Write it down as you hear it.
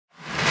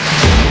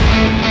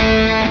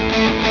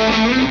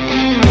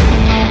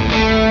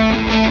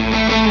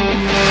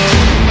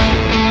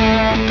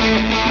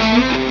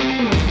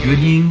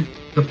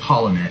the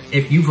Polymath.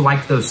 If you've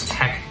liked those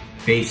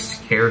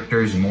tech-based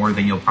characters more,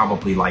 then you'll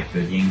probably like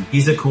Goodyng.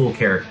 He's a cool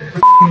character.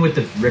 If you're with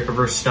the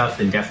Rippaverse stuff,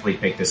 then definitely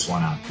pick this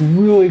one up.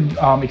 Really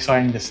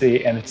exciting to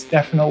see, and it's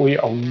definitely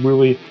a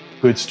really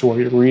good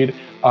story to read.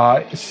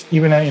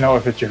 Even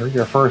if it's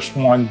your first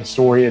one, the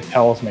story it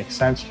tells makes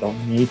sense. You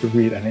don't need to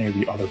read any of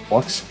the other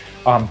books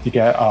to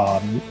get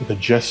the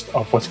gist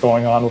of what's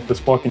going on with this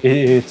book.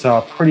 It's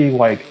a pretty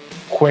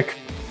quick,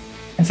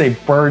 I'd say,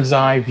 bird's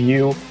eye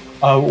view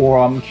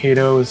of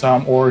Cato's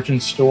origin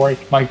story.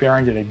 Mike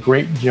Baron did a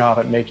great job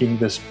at making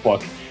this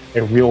book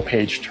a real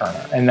page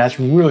turner, and that's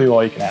really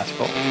all you can ask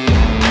for.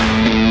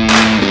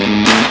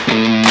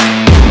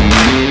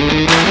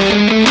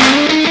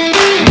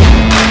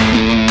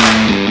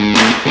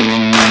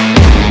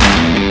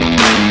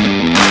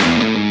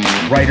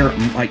 Writer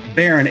Mike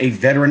Baron, a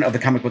veteran of the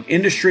comic book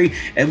industry,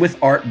 and with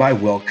art by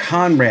Will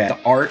Conrad.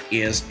 The art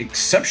is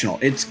exceptional.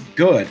 It's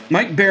good.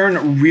 Mike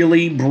Baron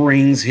really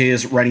brings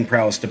his writing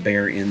prowess to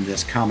bear in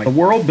this comic. The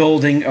world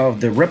building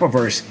of the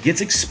Rippaverse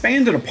gets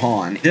expanded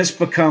upon. This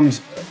becomes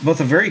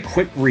both a very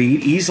quick read,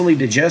 easily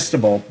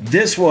digestible.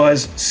 This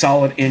was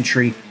solid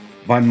entry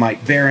by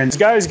Mike Baron. This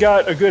guy's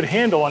got a good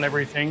handle on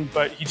everything,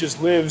 but he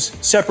just lives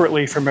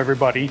separately from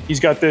everybody.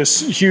 He's got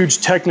this huge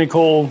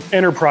technical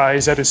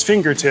enterprise at his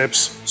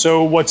fingertips,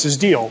 so what's his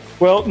deal?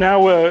 Well,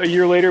 now a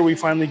year later, we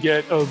finally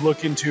get a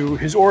look into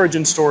his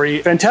origin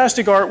story.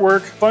 Fantastic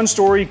artwork, fun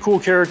story, cool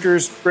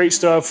characters, great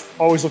stuff.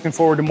 Always looking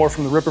forward to more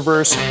from the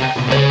Rippaverse.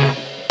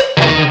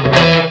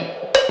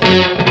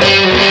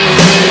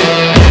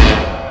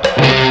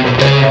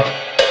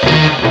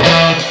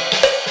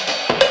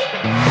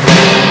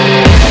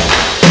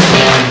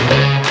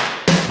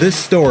 This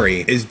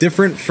story is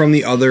different from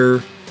the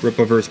other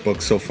Rippaverse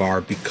books so far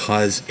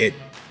because it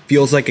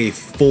feels like a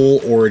full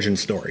origin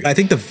story. I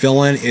think the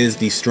villain is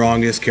the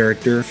strongest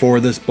character for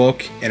this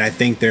book, and I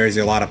think there's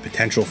a lot of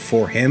potential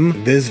for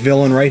him. This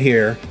villain right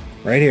here,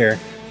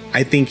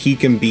 I think he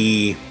can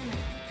be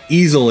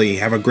easily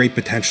have a great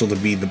potential to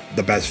be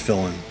the best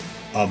villain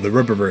of the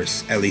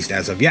Rippaverse, at least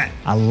as of yet.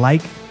 I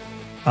like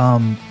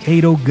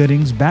Cato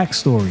Gooding's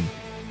backstory.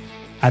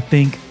 I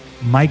think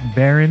Mike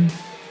Baron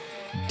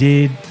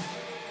did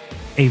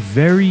a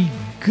very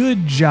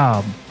good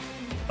job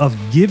of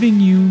giving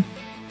you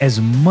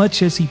as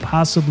much as he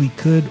possibly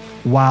could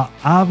while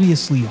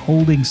obviously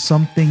holding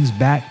some things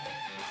back,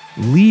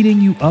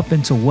 leading you up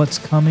into what's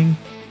coming.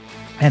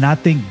 And I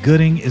think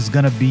Goodyng is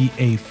going to be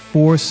a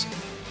force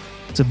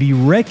to be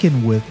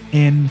reckoned with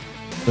in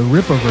the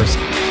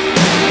Rippaverse.